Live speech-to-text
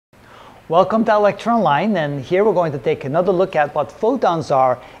Welcome to Electron Line, and here we're going to take another look at what photons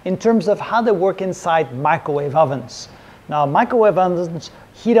are in terms of how they work inside microwave ovens. Now, microwave ovens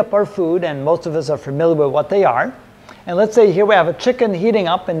heat up our food, and most of us are familiar with what they are. And let's say here we have a chicken heating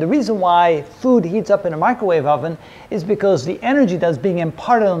up, and the reason why food heats up in a microwave oven is because the energy that's being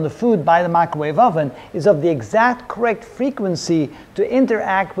imparted on the food by the microwave oven is of the exact correct frequency to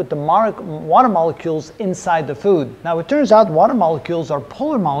interact with the water molecules inside the food. Now, it turns out water molecules are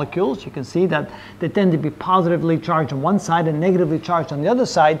polar molecules. You can see that they tend to be positively charged on one side and negatively charged on the other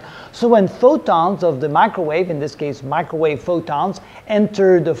side. So when photons of the microwave, in this case microwave photons,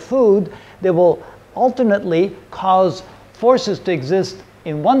 enter the food, they will alternately cause forces to exist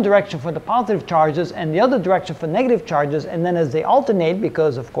in one direction for the positive charges and the other direction for negative charges, and then as they alternate,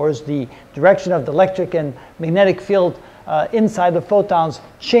 because of course the direction of the electric and magnetic field inside the photons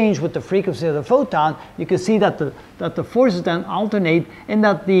change with the frequency of the photon, you can see that the forces then alternate and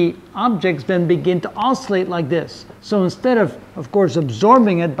that the objects then begin to oscillate like this. So instead of course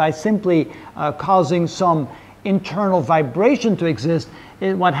absorbing it by simply causing some internal vibration to exist,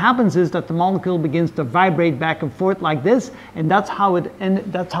 what happens is that the molecule begins to vibrate back and forth like this, and that's how it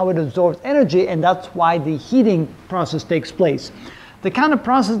absorbs energy, and that's why the heating process takes place. The kind of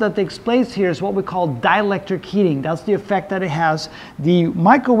process that takes place here is what we call dielectric heating. That's the effect that it has. The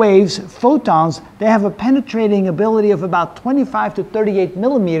microwaves, photons, they have a penetrating ability of about 25 to 38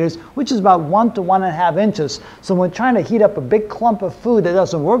 millimeters, which is about 1 to 1.5 inches. So when trying to heat up a big clump of food, it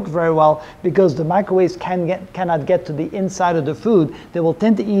doesn't work very well because the microwaves cannot get to the inside of the food. They will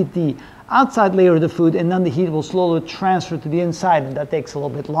tend to eat the outside layer of the food, and then the heat will slowly transfer to the inside, and that takes a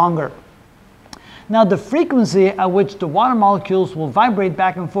little bit longer. Now, the frequency at which the water molecules will vibrate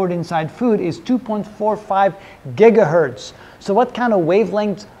back and forth inside food is 2.45 gigahertz. So what kind of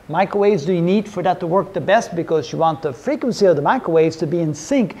wavelength microwaves do you need for that to work the best? Because you want the frequency of the microwaves to be in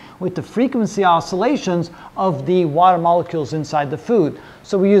sync with the frequency oscillations of the water molecules inside the food.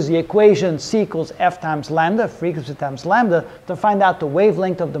 So we use the equation C equals F times lambda, frequency times lambda, to find out the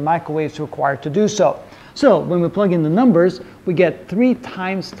wavelength of the microwaves required to do so. So when we plug in the numbers, we get 3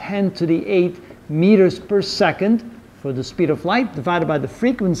 times 10 to the 8 meters per second for the speed of light divided by the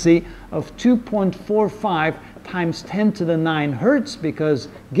frequency of 2.45 times 10 to the 9 hertz, because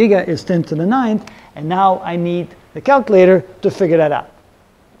giga is 10 to the 9th, and now I need the calculator to figure that out.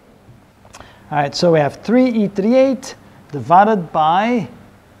 All right, so we have 3e to the 8 divided by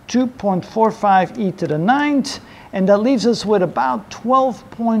 2.45 e to the 9th, and that leaves us with about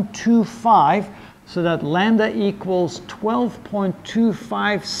 12.25, so that lambda equals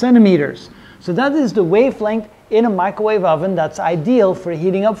 12.25 centimeters. So that is the wavelength in a microwave oven that's ideal for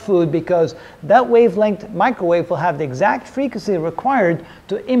heating up food, because that wavelength microwave will have the exact frequency required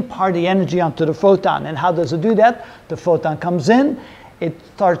to impart the energy onto the photon. And how does it do that? The photon comes in, it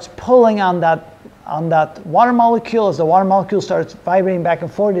starts pulling on that water molecule. As the water molecule starts vibrating back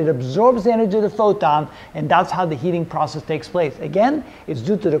and forth, it absorbs the energy of the photon, and that's how the heating process takes place. Again, it's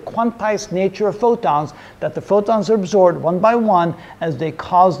due to the quantized nature of photons that the photons are absorbed one by one as they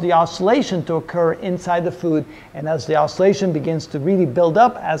cause the oscillation to occur inside the food. And as the oscillation begins to really build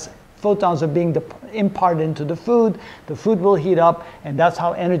up, as photons are being imparted into the food will heat up, and that's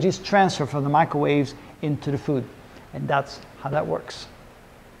how energy is transferred from the microwaves into the food. And that's how that works.